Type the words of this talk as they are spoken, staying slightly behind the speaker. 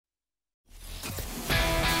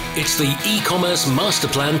It's the e-commerce master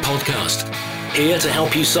plan podcast. Here to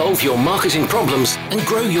help you solve your marketing problems and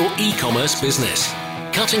grow your e-commerce business.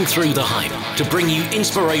 Cutting through the hype to bring you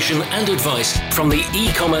inspiration and advice from the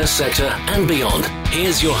e-commerce sector and beyond.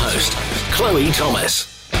 Here's your host, Chloe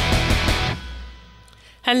Thomas.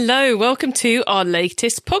 Hello, welcome to our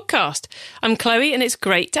latest podcast. I'm Chloe and it's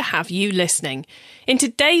great to have you listening. In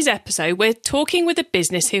today's episode, we're talking with a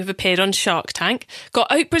business who have appeared on Shark Tank,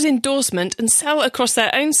 got Oprah's endorsement and sell across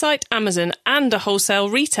their own site, Amazon, and a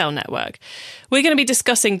wholesale retail network. We're going to be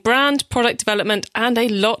discussing brand, product development, and a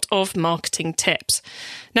lot of marketing tips.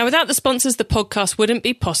 Now, without the sponsors, the podcast wouldn't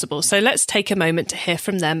be possible, so let's take a moment to hear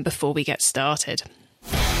from them before we get started.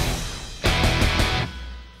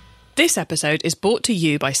 This episode is brought to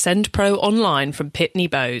you by SendPro Online from Pitney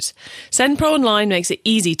Bowes. SendPro Online makes it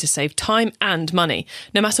easy to save time and money,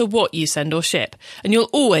 no matter what you send or ship, and you'll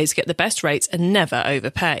always get the best rates and never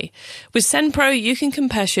overpay. With SendPro, you can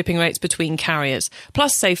compare shipping rates between carriers,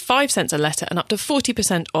 plus save 5 cents a letter and up to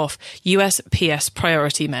 40% off USPS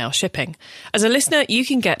priority mail shipping. As a listener, you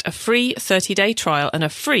can get a free 30-day trial and a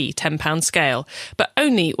free £10 scale, but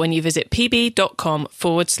only when you visit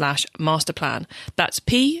pb.com/masterplan. That's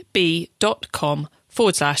pb.com/masterplan.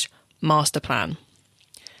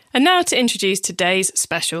 And now to introduce today's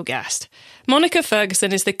special guest. Monica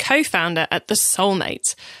Ferguson is the co-founder at The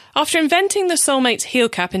Soulmates. After inventing the Soulmates heel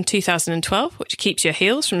cap in 2012, which keeps your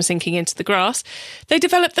heels from sinking into the grass, they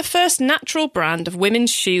developed the first natural brand of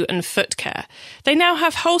women's shoe and foot care. They now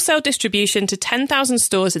have wholesale distribution to 10,000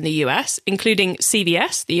 stores in the US, including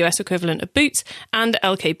CVS, the US equivalent of Boots, and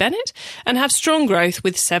LK Bennett, and have strong growth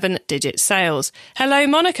with 7-digit sales. Hello,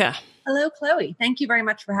 Monica. Hello, Chloe. Thank you very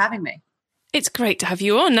much for having me. It's great to have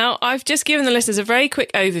you on. Now, I've just given the listeners a very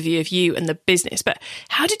quick overview of you and the business, but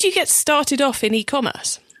how did you get started off in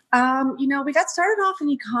e-commerce? We got started off in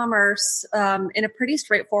e-commerce in a pretty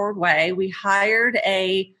straightforward way. We hired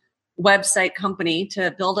a website company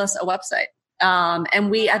to build us a website.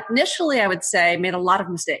 And we initially, I would say, made a lot of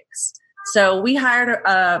mistakes. So we hired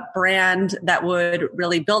a brand that would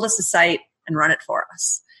really build us a site and run it for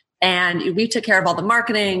us. And we took care of all the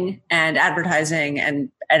marketing and advertising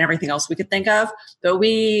and everything else we could think of. But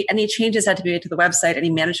any changes had to be made to the website,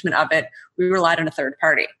 any management of it, we relied on a third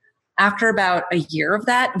party. After about a year of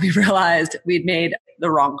that, we realized we'd made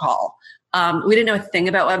the wrong call. We didn't know a thing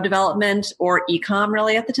about web development or e-com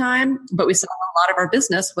really at the time, but we saw a lot of our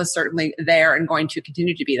business was certainly there and going to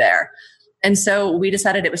continue to be there. And so we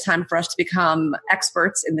decided it was time for us to become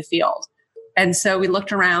experts in the field. And so we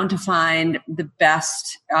looked around to find the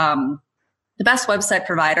best website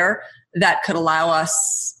provider that could allow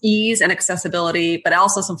us ease and accessibility, but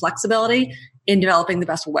also some flexibility in developing the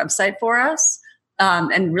best website for us.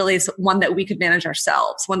 And really one that we could manage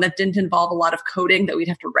ourselves, one that didn't involve a lot of coding that we'd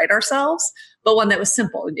have to write ourselves, but one that was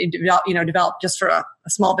simple and developed just for a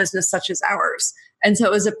small business such as ours. And so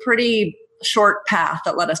it was a pretty short path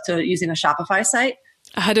that led us to using a Shopify site.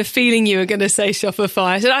 I had a feeling you were going to say Shopify.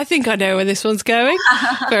 I said, I think I know where this one's going.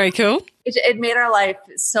 Very cool. It made our life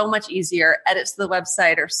so much easier. Edits to the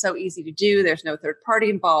website are so easy to do. There's no third party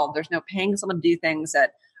involved. There's no paying someone to do things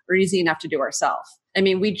that are easy enough to do ourselves. I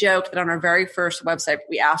mean, we joked that on our very first website,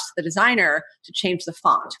 we asked the designer to change the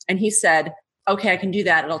font. And he said, okay, I can do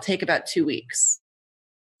that. It'll take about 2 weeks.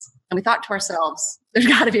 And we thought to ourselves, there's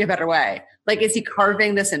got to be a better way. Like, is he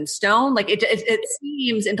carving this in stone? Like, it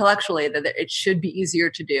seems intellectually that it should be easier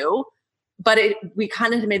to do. But we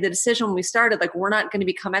kind of made the decision when we started, like, we're not going to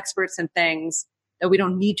become experts in things that we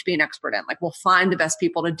don't need to be an expert in. Like, we'll find the best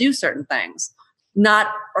people to do certain things, not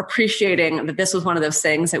appreciating that this was one of those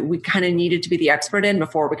things that we kind of needed to be the expert in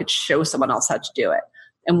before we could show someone else how to do it.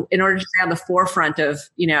 And in order to stay on the forefront of,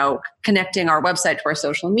 connecting our website to our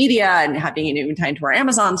social media and having it even tied to our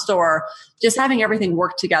Amazon store, just having everything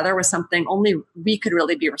work together was something only we could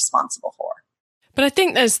really be responsible for. But I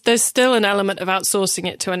think there's still an element of outsourcing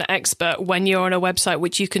it to an expert when you're on a website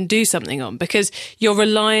which you can do something on, because you're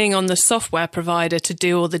relying on the software provider to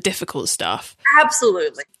do all the difficult stuff.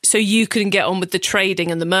 Absolutely. So you can get on with the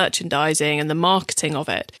trading and the merchandising and the marketing of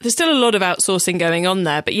it. There's still a lot of outsourcing going on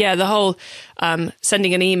there. But yeah, the whole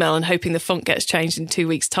sending an email and hoping the font gets changed in 2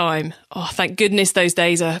 weeks' time. Oh, thank goodness those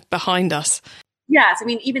days are behind us. Yes. I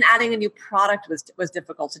mean, even adding a new product was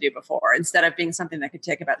difficult to do before, instead of being something that could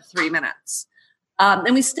take about 3 minutes.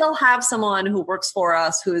 And we still have someone who works for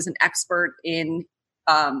us who is an expert in,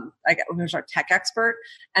 who's our tech expert.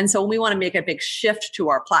 And so when we want to make a big shift to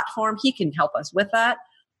our platform, he can help us with that.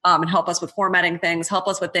 and help us with formatting things, help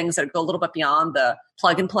us with things that go a little bit beyond the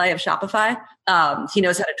plug and play of Shopify. He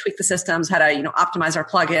knows how to tweak the systems, how to, optimize our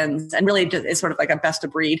plugins, and really is sort of like a best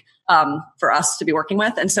of breed for us to be working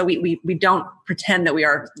with. And so we don't pretend that we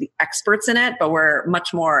are the experts in it, but we're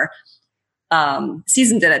much more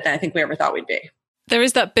seasoned in it than I think we ever thought we'd be. There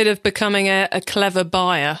is that bit of becoming a clever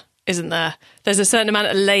buyer, isn't there? There's a certain amount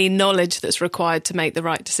of lay knowledge that's required to make the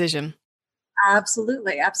right decision.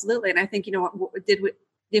 Absolutely. And I think,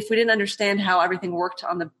 if we didn't understand how everything worked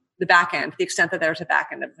on the back end, to the extent that there's a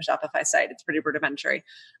back end of the Shopify site, it's pretty rudimentary,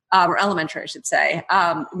 or elementary, I should say,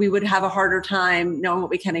 we would have a harder time knowing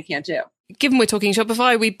what we can and can't do. Given we're talking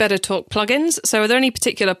Shopify, we better talk plugins. So are there any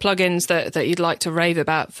particular plugins that you'd like to rave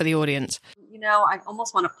about for the audience? I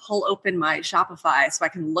almost want to pull open my Shopify so I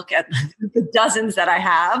can look at the dozens that I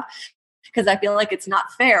have, because I feel like it's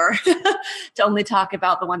not fair to only talk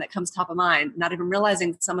about the one that comes top of mind, not even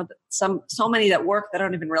realizing so many that work that I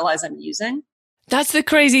don't even realize I'm using. That's the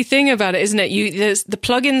crazy thing about it, isn't it? There's the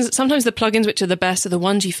plugins, sometimes the plugins which are the best are the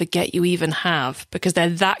ones you forget you even have because they're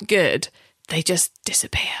that good, they just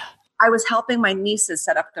disappear. I was helping my nieces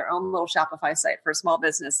set up their own little Shopify site for a small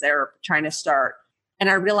business they were trying to start. And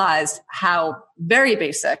I realized how very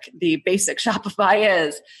basic the basic Shopify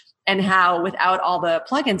is, and how without all the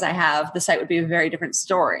plugins I have, the site would be a very different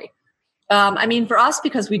story. For us,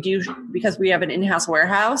 because we have an in-house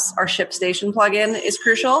warehouse, our ShipStation plugin is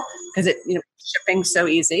crucial because shipping's so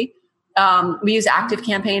easy. We use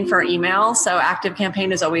ActiveCampaign for our email. So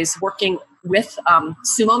ActiveCampaign is always working with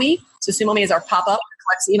SumoMe. So SumoMe is our pop-up,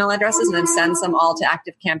 collects email addresses and then sends them all to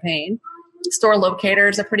ActiveCampaign. Store Locator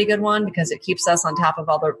is a pretty good one because it keeps us on top of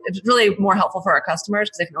it's really more helpful for our customers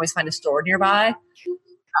because they can always find a store nearby.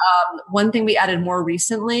 One thing we added more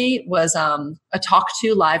recently was a Talk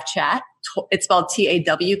To live chat. It's spelled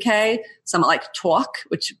TAWK, something like talk,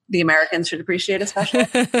 which the Americans should appreciate especially.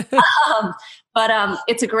 But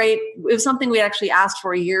it was something we actually asked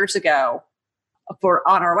for years ago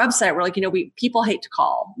on our website. We're like, people hate to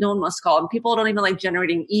call. No one wants to call. And people don't even like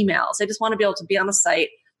generating emails. They just want to be able to be on the site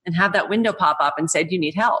and have that window pop up and say, do you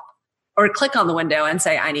need help? Or click on the window and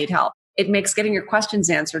say, I need help. It makes getting your questions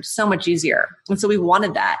answered so much easier. And so we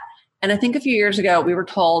wanted that. And I think a few years ago, we were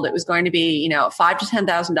told it was going to be, $5,000 to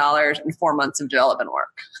 $10,000 and 4 months of development work.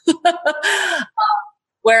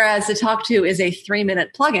 Whereas the Talk To is a 3-minute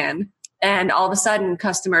plugin. And all of a sudden,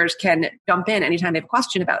 customers can jump in anytime they have a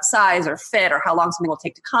question about size or fit or how long something will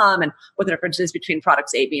take to come and what the difference is between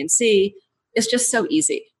products A, B, and C. It's just so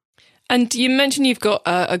easy. And you mentioned you've got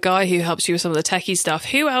a guy who helps you with some of the techie stuff.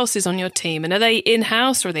 Who else is on your team? And are they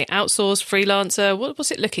in-house or are they outsourced, freelancer?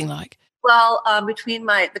 What's it looking like? Well, between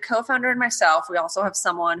the co-founder and myself, we also have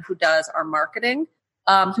someone who does our marketing,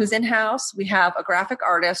 who's in-house. We have a graphic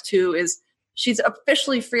artist she's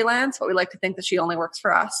officially freelance, but we like to think that she only works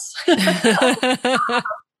for us.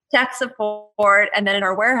 Tech support. And then in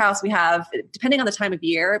our warehouse, we have, depending on the time of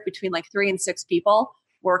year, between 3 and 6 people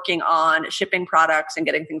working on shipping products and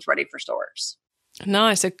getting things ready for stores.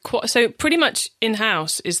 Nice. So pretty much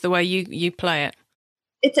in-house is the way you play it.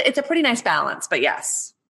 It's a pretty nice balance, but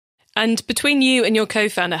yes. And between you and your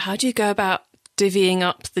co-founder, how do you go about divvying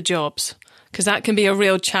up the jobs? Because that can be a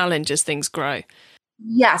real challenge as things grow.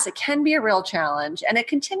 Yes, it can be a real challenge. And it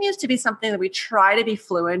continues to be something that we try to be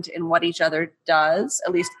fluent in what each other does.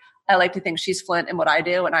 At least I like to think she's fluent in what I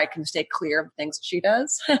do and I can stay clear of things she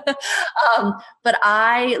does. But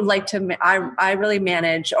I really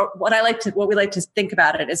manage, or what we like to think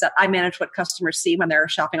about it is that I manage what customers see when they're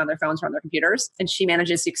shopping on their phones or on their computers. And she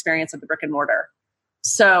manages the experience of the brick and mortar.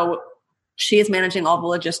 So she is managing all the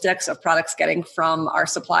logistics of products getting from our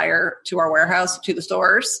supplier to our warehouse to the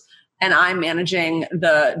stores. And I'm managing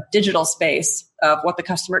the digital space of what the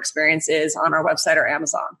customer experience is on our website or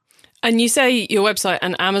Amazon. And you say your website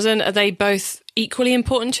and Amazon, are they both equally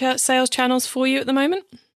important sales channels for you at the moment?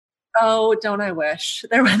 Oh, don't I wish.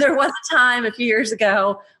 There was a time a few years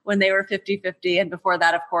ago when they were 50-50. And before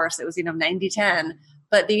that, of course, it was 90-10.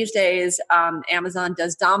 But these days, Amazon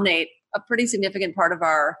does dominate a pretty significant part of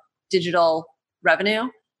our digital revenue.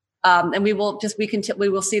 And we will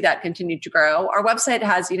see that continue to grow. Our website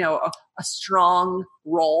has, a strong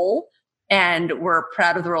role, and we're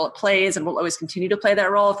proud of the role it plays, and we'll always continue to play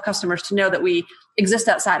that role for customers to know that we exist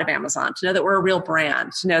outside of Amazon, to know that we're a real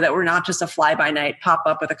brand, to know that we're not just a fly-by-night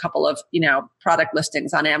pop-up with a couple of, product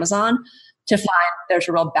listings on Amazon, to find there's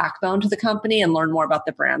a real backbone to the company and learn more about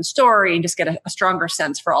the brand story and just get a stronger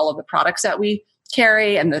sense for all of the products that we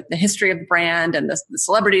carry and the history of the brand and the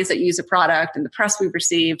celebrities that use a product and the press we've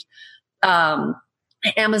received.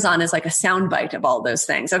 Amazon is like a soundbite of all those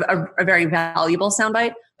things, a very valuable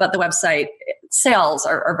soundbite, but the website sales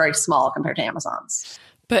are very small compared to Amazon's.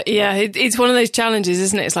 But yeah, it's one of those challenges,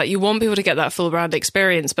 isn't it? It's like you want people to get that full brand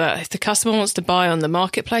experience, but if the customer wants to buy on the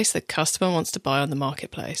marketplace, the customer wants to buy on the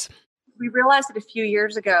marketplace. We realized it a few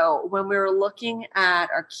years ago when we were looking at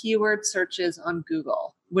our keyword searches on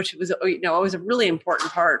Google, which was, always a really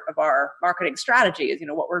important part of our marketing strategy is,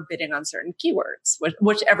 what we're bidding on certain keywords,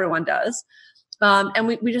 which everyone does. And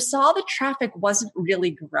we just saw the traffic wasn't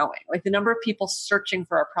really growing. Like the number of people searching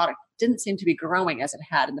for our product didn't seem to be growing as it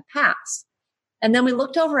had in the past. And then we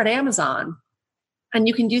looked over at Amazon, and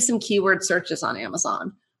you can do some keyword searches on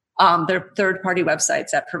Amazon. There are third-party websites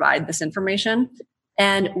that provide this information.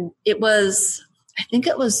 And I think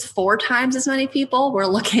it was 4 times as many people were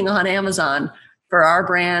looking on Amazon for our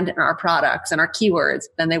brand and our products and our keywords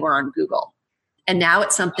than they were on Google. And now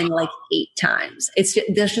it's something like 8 times.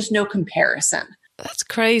 There's just no comparison. That's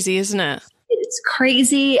crazy, isn't it? It's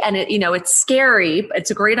crazy, and it's scary.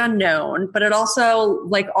 It's a great unknown, but it also,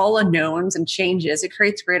 like all unknowns and changes, it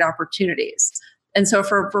creates great opportunities. And so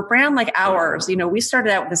for a brand like ours, we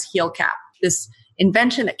started out with this heel cap, this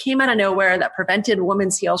invention that came out of nowhere that prevented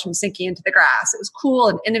women's heels from sinking into the grass. It was cool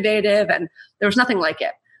and innovative, and there was nothing like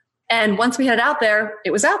it. And once we had it out there,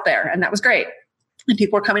 it was out there, and that was great. And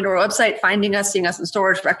people were coming to our website, finding us, seeing us in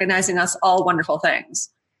stores, recognizing us, all wonderful things.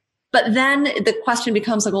 But then the question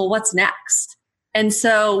becomes like, well, what's next? And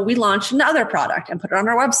so we launched another product and put it on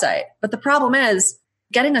our website. But the problem is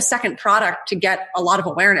getting a second product to get a lot of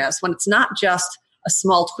awareness when it's not just a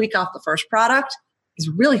small tweak off the first product is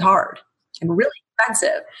really hard and really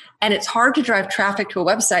expensive. And it's hard to drive traffic to a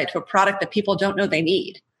website, to a product that people don't know they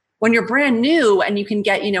need. When you're brand new and you can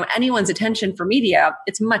get, anyone's attention for media,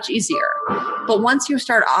 it's much easier. But once you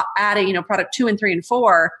start adding, product 2 and 3 and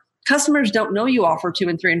 4, customers don't know you offer 2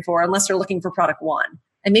 and 3 and 4 unless they're looking for product 1.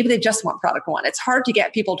 And maybe they just want product 1. It's hard to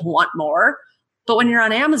get people to want more. But when you're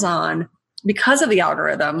on Amazon, because of the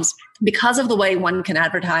algorithms, because of the way one can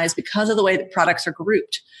advertise, because of the way that products are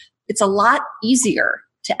grouped, it's a lot easier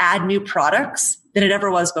to add new products than it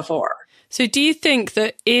ever was before. So do you think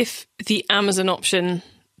that if the Amazon option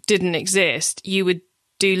didn't exist, you would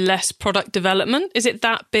do less product development? Is it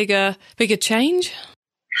that bigger change?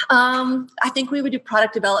 I think we would do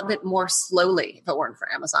product development more slowly if it weren't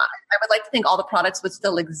for Amazon. I would like to think all the products would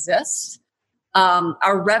still exist.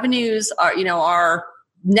 Our revenues are, our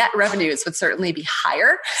net revenues would certainly be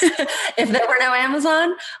higher if there were no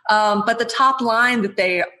Amazon. But the top line that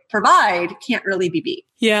they provide can't really be beat.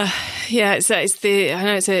 Yeah. I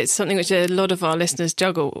know it's something which a lot of our listeners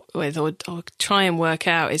juggle with or try and work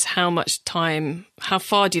out is how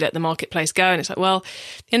far do you let the marketplace go? And it's like, well,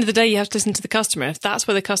 at the end of the day, you have to listen to the customer. If that's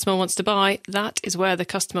where the customer wants to buy, that is where the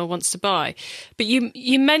customer wants to buy. But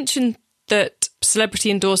you mentioned that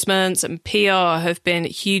celebrity endorsements and PR have been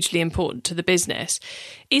hugely important to the business.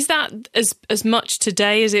 Is that as much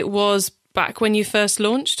today as it was back when you first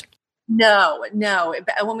launched? No.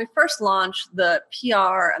 When we first launched, the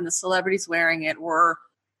PR and the celebrities wearing it were,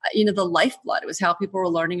 the lifeblood. It was how people were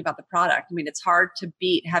learning about the product. I mean, it's hard to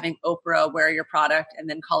beat having Oprah wear your product and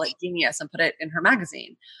then call it genius and put it in her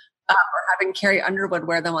magazine. Or having Carrie Underwood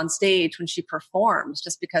wear them on stage when she performs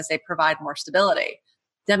just because they provide more stability.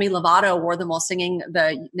 Demi Lovato wore them while singing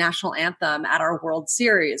the national anthem at our World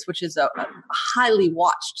Series, which is a highly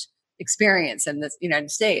watched experience in the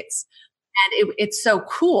United States. And it's so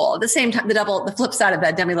cool. At the same time, the flip side of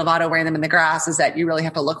that Demi Lovato wearing them in the grass is that you really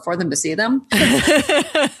have to look for them to see them. Because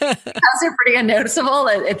they're pretty unnoticeable.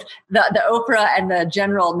 It's the Oprah and the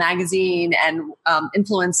general magazine and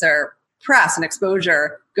influencer press and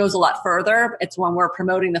exposure goes a lot further. It's when we're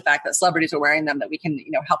promoting the fact that celebrities are wearing them that we can,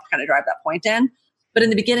 help kind of drive that point in. But in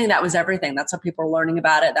the beginning, that was everything. That's how people are learning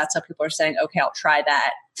about it. That's how people are saying, okay, I'll try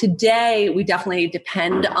that. Today, we definitely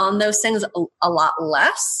depend on those things a lot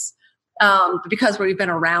less. Because we've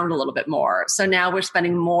been around a little bit more. So now we're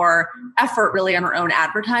spending more effort really on our own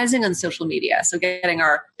advertising on social media. So getting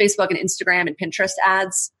our Facebook and Instagram and Pinterest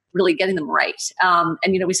ads, really getting them right. And,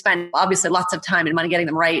 we spend obviously lots of time and money getting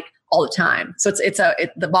them right all the time. So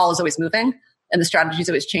the ball is always moving and the strategy is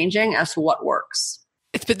always changing as to what works.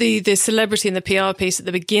 But the celebrity and the PR piece at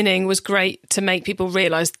the beginning was great to make people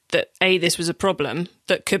realize that A, this was a problem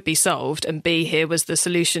that could be solved, and B, here was the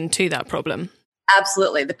solution to that problem.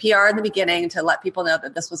 Absolutely. The PR in the beginning to let people know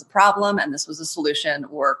that this was a problem and this was a solution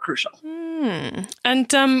were crucial.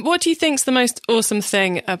 And what do you think is the most awesome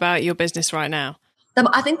thing about your business right now?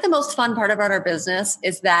 I think the most fun part about our business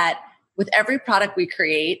is that with every product we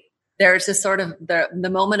create, there's this sort of the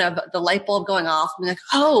moment of the light bulb going off and like,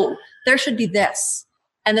 oh, there should be this.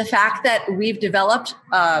 And the fact that we've developed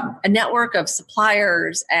a network of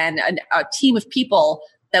suppliers and a team of people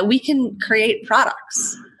that we can create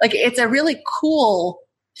products. Like it's a really cool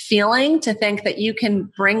feeling to think that you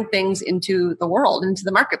can bring things into the world, into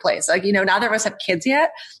the marketplace. Like, neither of us have kids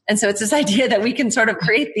yet. And so it's this idea that we can sort of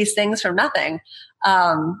create these things from nothing.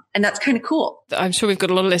 And that's kind of cool. I'm sure we've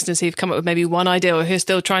got a lot of listeners who've come up with maybe one idea or who are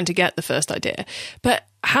still trying to get the first idea. But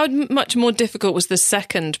how much more difficult was the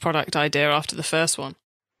second product idea after the first one?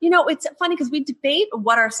 It's funny because we debate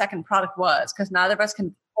what our second product was because neither of us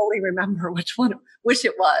can fully remember which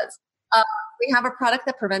it was. We have a product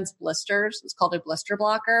that prevents blisters. It's called a blister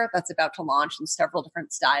blocker that's about to launch in several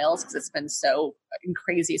different styles because it's been so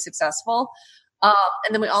crazy successful. And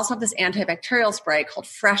then we also have this antibacterial spray called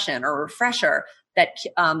Freshen or Refresher that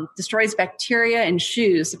destroys bacteria in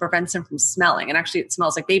shoes to prevent them from smelling. And actually it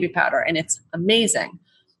smells like baby powder and it's amazing.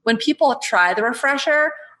 When people try the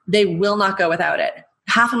Refresher, they will not go without it.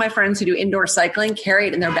 Half of my friends who do indoor cycling carry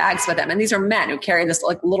it in their bags with them. And these are men who carry this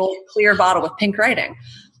like little clear bottle with pink writing.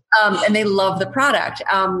 And they love the product.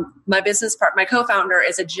 My my co-founder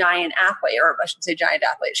is a giant athlete, or I should say giant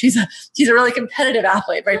athlete. She's a really competitive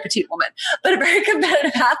athlete, very petite woman, but a very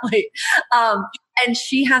competitive athlete. And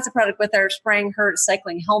she has a product with her spraying her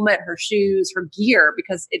cycling helmet, her shoes, her gear,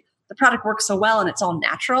 because the product works so well and it's all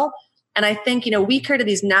natural. And I think, we created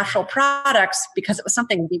these natural products because it was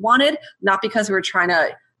something we wanted, not because we were trying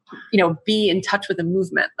to, be in touch with the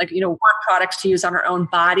movement. Like, want products to use on our own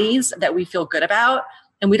bodies that we feel good about.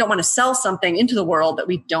 And we don't want to sell something into the world that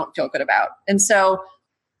we don't feel good about. And so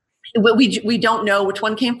we don't know which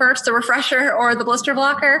one came first, the Refresher or the blister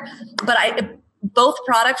blocker. But both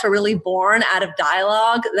products were really born out of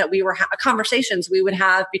dialogue that we were conversations we would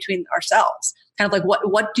have between ourselves. Kind of like,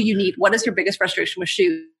 what do you need? What is your biggest frustration with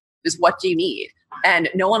shoes? What do you need? And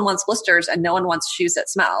no one wants blisters and no one wants shoes that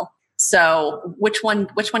smell. So which one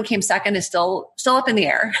came second is still up in the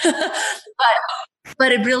air.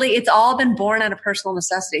 But it's all been born out of personal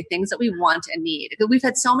necessity, things that we want and need. We've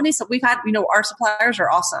had our suppliers are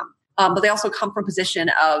awesome, but they also come from a position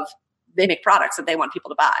of they make products that they want people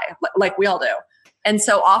to buy, like we all do. And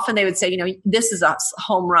so often they would say, this is a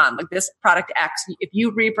home run, like this product X. If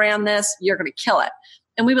you rebrand this, you're going to kill it.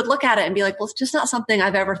 And we would look at it and be like, well, it's just not something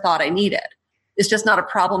I've ever thought I needed. It's just not a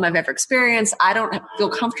problem I've ever experienced. I don't feel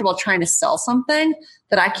comfortable trying to sell something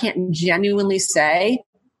that I can't genuinely say,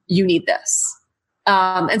 you need this.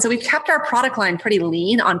 And so we've kept our product line pretty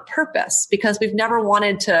lean on purpose because we've never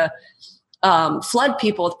wanted to flood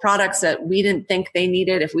people with products that we didn't think they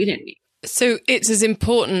needed if we didn't need. So it's as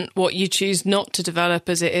important what you choose not to develop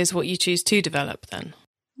as it is what you choose to develop then?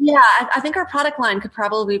 Yeah, I think our product line could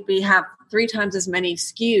probably have 3 times as many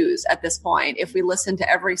SKUs at this point if we listen to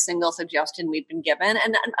every single suggestion we've been given.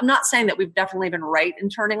 And I'm not saying that we've definitely been right in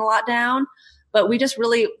turning a lot down, but we just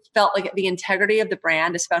really felt like the integrity of the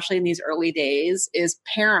brand, especially in these early days, is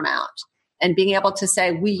paramount. And being able to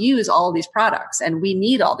say, we use all of these products and we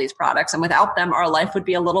need all these products. And without them, our life would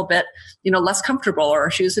be a little bit, less comfortable or our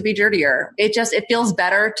shoes would be dirtier. It feels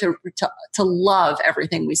better to love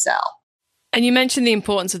everything we sell. And you mentioned the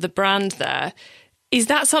importance of the brand there. Is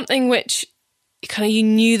that something which kind of you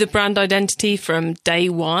knew the brand identity from day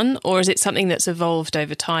one, or is it something that's evolved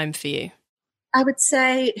over time for you? I would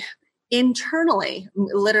say internally,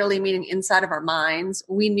 literally meaning inside of our minds,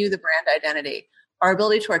 we knew the brand identity. Our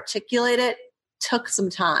ability to articulate it took some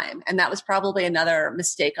time. And that was probably another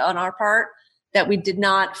mistake on our part, that we did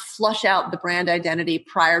not flush out the brand identity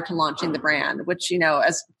prior to launching the brand, which,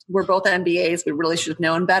 as we're both MBAs, we really should have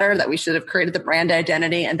known better, that we should have created the brand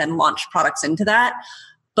identity and then launched products into that.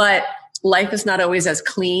 But life is not always as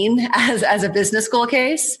clean as a business school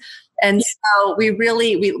case. And so we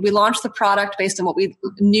launched the product based on what we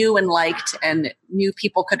knew and liked and knew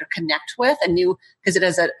people could connect with, and knew because it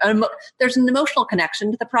has there's an emotional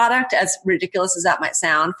connection to the product, as ridiculous as that might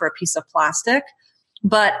sound for a piece of plastic,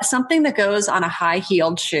 but something that goes on a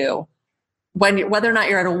high-heeled shoe, whether or not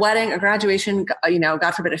you're at a wedding, a graduation,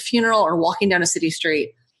 God forbid, a funeral, or walking down a city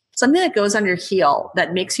street, something that goes on your heel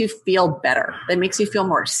that makes you feel better, that makes you feel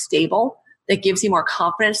more stable, that gives you more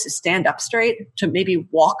confidence to stand up straight, to maybe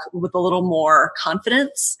walk with a little more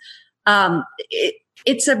confidence.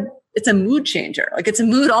 It's a mood changer. Like, it's a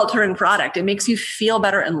mood altering product. It makes you feel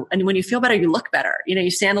better. And when you feel better, you look better. You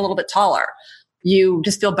stand a little bit taller. You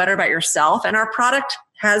just feel better about yourself. And our product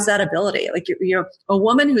has that ability. Like, you're a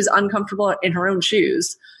woman who's uncomfortable in her own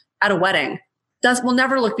shoes at a wedding will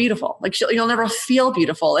never look beautiful. Like, you'll never feel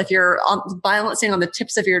beautiful if you're balancing on the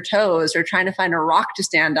tips of your toes or trying to find a rock to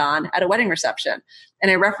stand on at a wedding reception. And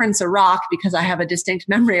I reference a rock because I have a distinct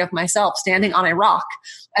memory of myself standing on a rock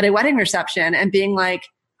at a wedding reception and being like,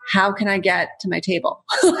 how can I get to my table?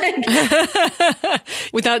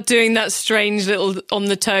 Without doing that strange little on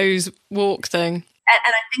the toes walk thing.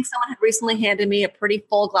 And I think someone had recently handed me a pretty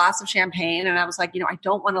full glass of champagne. And I was like, I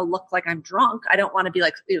don't want to look like I'm drunk. I don't want to be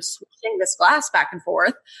like, switching this glass back and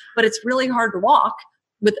forth, but it's really hard to walk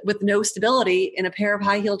with no stability in a pair of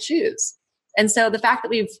high heeled shoes. And so the fact that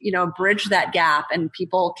we've, bridged that gap and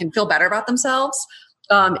people can feel better about themselves,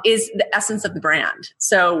 is the essence of the brand.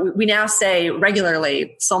 So we now say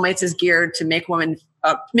regularly, Soulmates is geared to make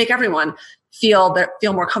everyone feel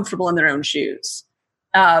more comfortable in their own shoes.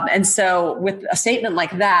 And so with a statement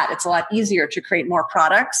like that, it's a lot easier to create more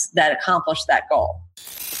products that accomplish that goal.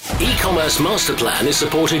 E-commerce Master Plan is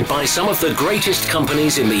supported by some of the greatest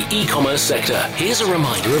companies in the e-commerce sector. Here's a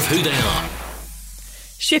reminder of who they are.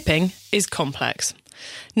 Shipping is complex.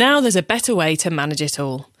 Now there's a better way to manage it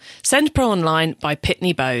all. Send Pro Online by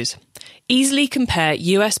Pitney Bowes. Easily compare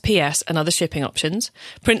USPS and other shipping options,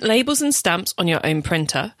 print labels and stamps on your own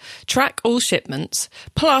printer, track all shipments.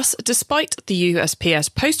 Plus, despite the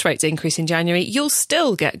USPS post rates increase in January, you'll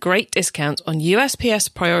still get great discounts on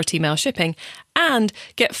USPS priority mail shipping and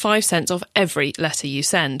get 5 cents off every letter you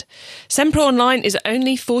send. Send Pro Online is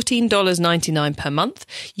only $14.99 per month.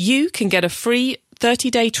 You can get a free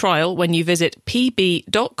 30-day trial when you visit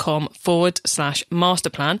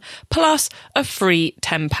pb.com/masterplan, plus a free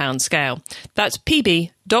 £10 scale. That's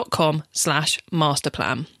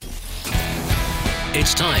pb.com/masterplan.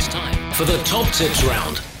 It's time for the top tips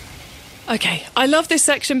round. Okay, I love this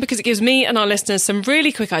section because it gives me and our listeners some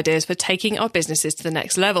really quick ideas for taking our businesses to the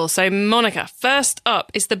next level. So, Monica, first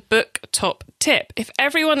up is the book top tip. If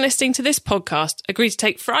everyone listening to this podcast agreed to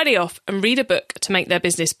take Friday off and read a book to make their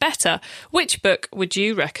business better, which book would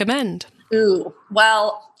you recommend? Ooh,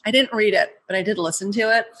 well, I didn't read it, but I did listen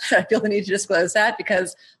to it. I feel the need to disclose that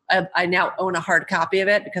because I now own a hard copy of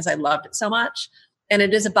it because I loved it so much. And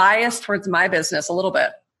it is a bias towards my business a little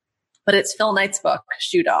bit, but it's Phil Knight's book,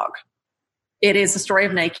 Shoe Dog. It is the story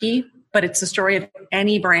of Nike, but it's the story of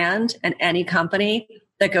any brand and any company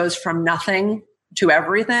that goes from nothing to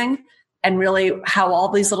everything, and really how all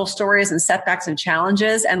these little stories and setbacks and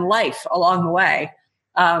challenges and life along the way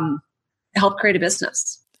help create a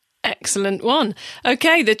business. Excellent one.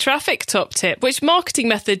 Okay, the traffic top tip. Which marketing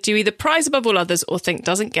method do you either prize above all others or think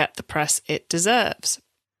doesn't get the press it deserves?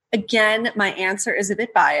 Again, my answer is a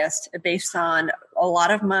bit biased based on a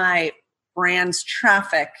lot of my brand's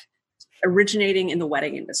traffic originating in the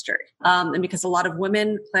wedding industry. And because a lot of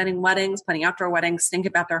women planning weddings, planning outdoor weddings, think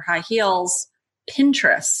about their high heels,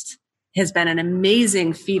 Pinterest has been an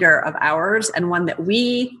amazing feeder of ours, and one that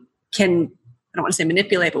we can, I don't want to say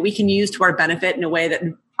manipulate, but we can use to our benefit in a way that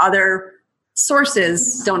other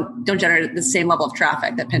sources don't generate the same level of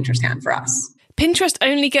traffic that Pinterest can for us. Pinterest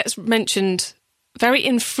only gets mentioned very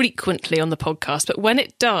infrequently on the podcast, but when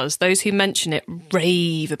it does, those who mention it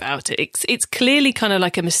rave about it. It's clearly kind of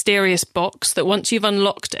like a mysterious box that once you've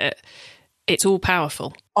unlocked it, it's all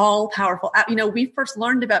powerful. All powerful. We first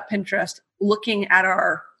learned about Pinterest looking at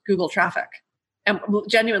our Google traffic. And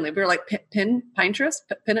genuinely, we were like, Pinterest?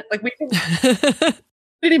 Like we didn't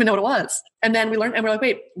even know what it was. And then we learned, and we're like,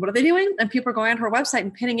 wait, what are they doing? And people are going onto our website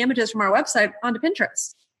and pinning images from our website onto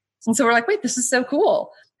Pinterest. And so we're like, wait, this is so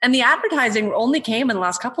cool. And the advertising only came in the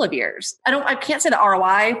last couple of years. I can't say the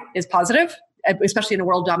ROI is positive, especially in a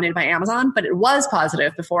world dominated by Amazon, but it was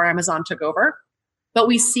positive before Amazon took over. But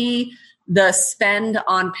we see the spend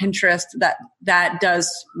on Pinterest that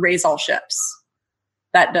does raise all ships.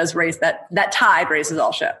 That tide raises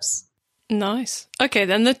all ships. Nice. Okay,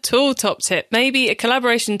 then the tool top tip. Maybe a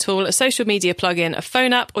collaboration tool, a social media plugin, a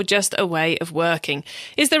phone app, or just a way of working.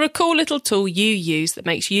 Is there a cool little tool you use that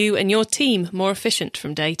makes you and your team more efficient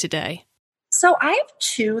from day to day? So I have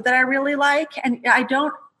two that I really like, and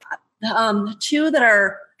two that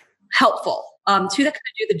are helpful. Two that kind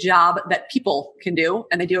of do the job that people can do,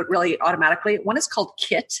 and they do it really automatically. One is called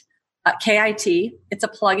Kit, KIT. It's a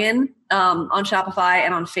plugin on Shopify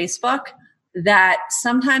and on Facebook that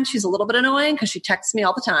sometimes she's a little bit annoying because she texts me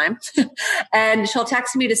all the time. And she'll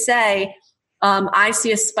text me to say, I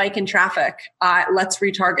see a spike in traffic. Let's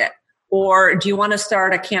retarget. Or do you want to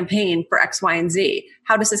start a campaign for X, Y, and Z?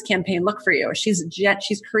 How does this campaign look for you? She's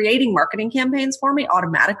creating marketing campaigns for me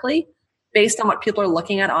automatically based on what people are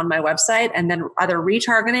looking at on my website, and then either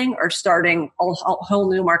retargeting or starting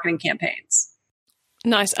whole new marketing campaigns.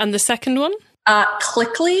 Nice. And the second one?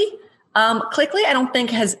 Clickly. Clickly, I don't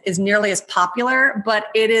think is nearly as popular, but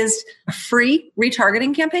it is a free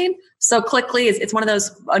retargeting campaign. So Clickly it's one of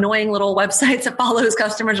those annoying little websites that follows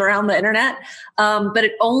customers around the internet. But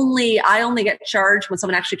I only get charged when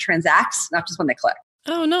someone actually transacts, not just when they click.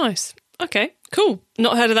 Oh, nice. Okay, cool.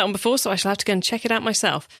 Not heard of that one before, so I shall have to go and check it out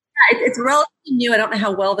myself. It's relatively new. I don't know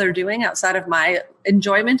how well they're doing outside of my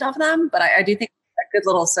enjoyment of them, but I do think good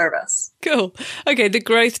little service. Cool. Okay, the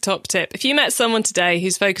growth top tip. If you met someone today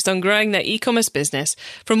who's focused on growing their e-commerce business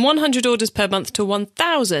from 100 orders per month to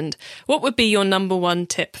 1,000, what would be your number one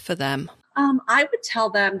tip for them? I would tell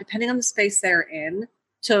them, depending on the space they're in,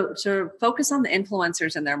 to focus on the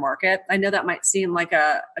influencers in their market. I know that might seem like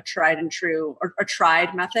a tried and true or a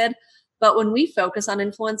tried method, but when we focus on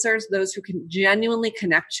influencers, those who can genuinely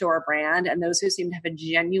connect to our brand and those who seem to have a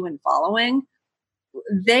genuine following,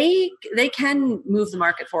 they can move the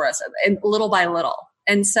market for us little by little.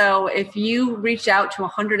 And so if you reach out to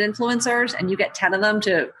 100 influencers and you get 10 of them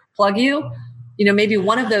to plug you, maybe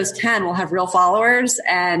one of those 10 will have real followers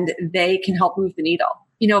and they can help move the needle.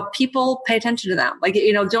 People pay attention to them.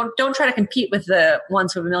 Don't try to compete with the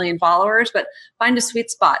ones who have 1 million followers, but find a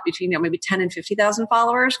sweet spot between, maybe 10 and 50,000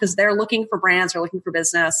 followers, because they're looking for brands, they're looking for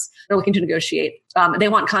business, they're looking to negotiate. They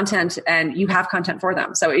want content and you have content for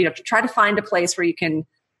them. So, try to find a place where you can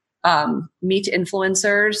meet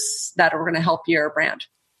influencers that are going to help your brand.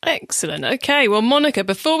 Excellent. Okay. Well, Monica,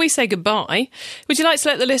 before we say goodbye, would you like to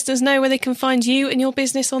let the listeners know where they can find you and your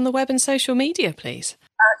business on the web and social media, please?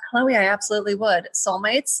 Chloe, I absolutely would.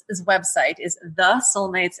 Soulmates' website is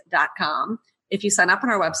thesoulmates.com. If you sign up on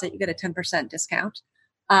our website, you get a 10% discount.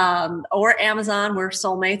 Or Amazon, we're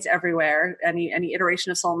Soulmates everywhere. Any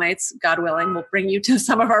iteration of Soulmates, God willing, will bring you to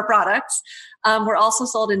some of our products. We're also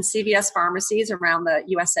sold in CVS pharmacies around the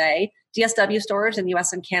USA, DSW stores in the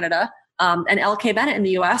US and Canada, and LK Bennett in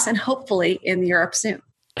the US, and hopefully in Europe soon.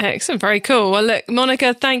 Excellent. Very cool. Well, look,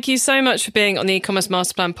 Monica, thank you so much for being on the E-commerce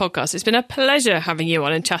Masterplan podcast. It's been a pleasure having you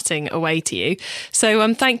on and chatting away to you.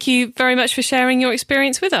 So thank you very much for sharing your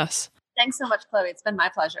experience with us. Thanks so much, Chloe. It's been my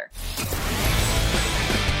pleasure.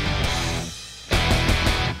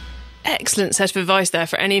 Excellent set of advice there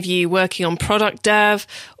for any of you working on product dev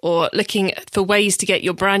or looking for ways to get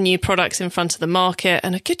your brand new products in front of the market,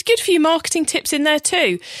 and a good few marketing tips in there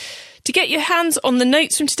too. To get your hands on the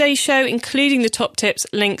notes from today's show, including the top tips,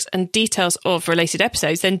 links and details of related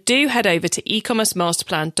episodes, then do head over to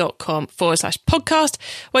ecommercemasterplan.com/podcast,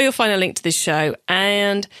 where you'll find a link to this show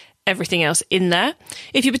and everything else in there.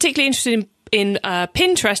 If you're particularly interested in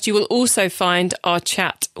Pinterest, you will also find our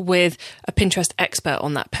chat with a Pinterest expert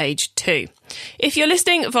on that page too. If you're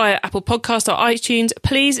listening via Apple Podcasts or iTunes,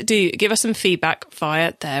 please do give us some feedback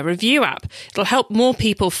via their review app. It'll help more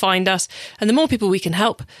people find us, and the more people we can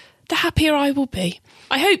help, the happier I will be.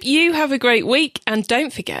 I hope you have a great week, and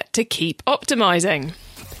don't forget to keep optimizing.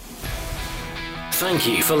 Thank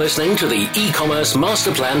you for listening to the E-commerce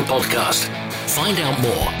Masterplan podcast. Find out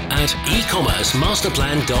more at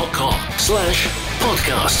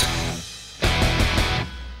ecommercemasterplan.com/podcast.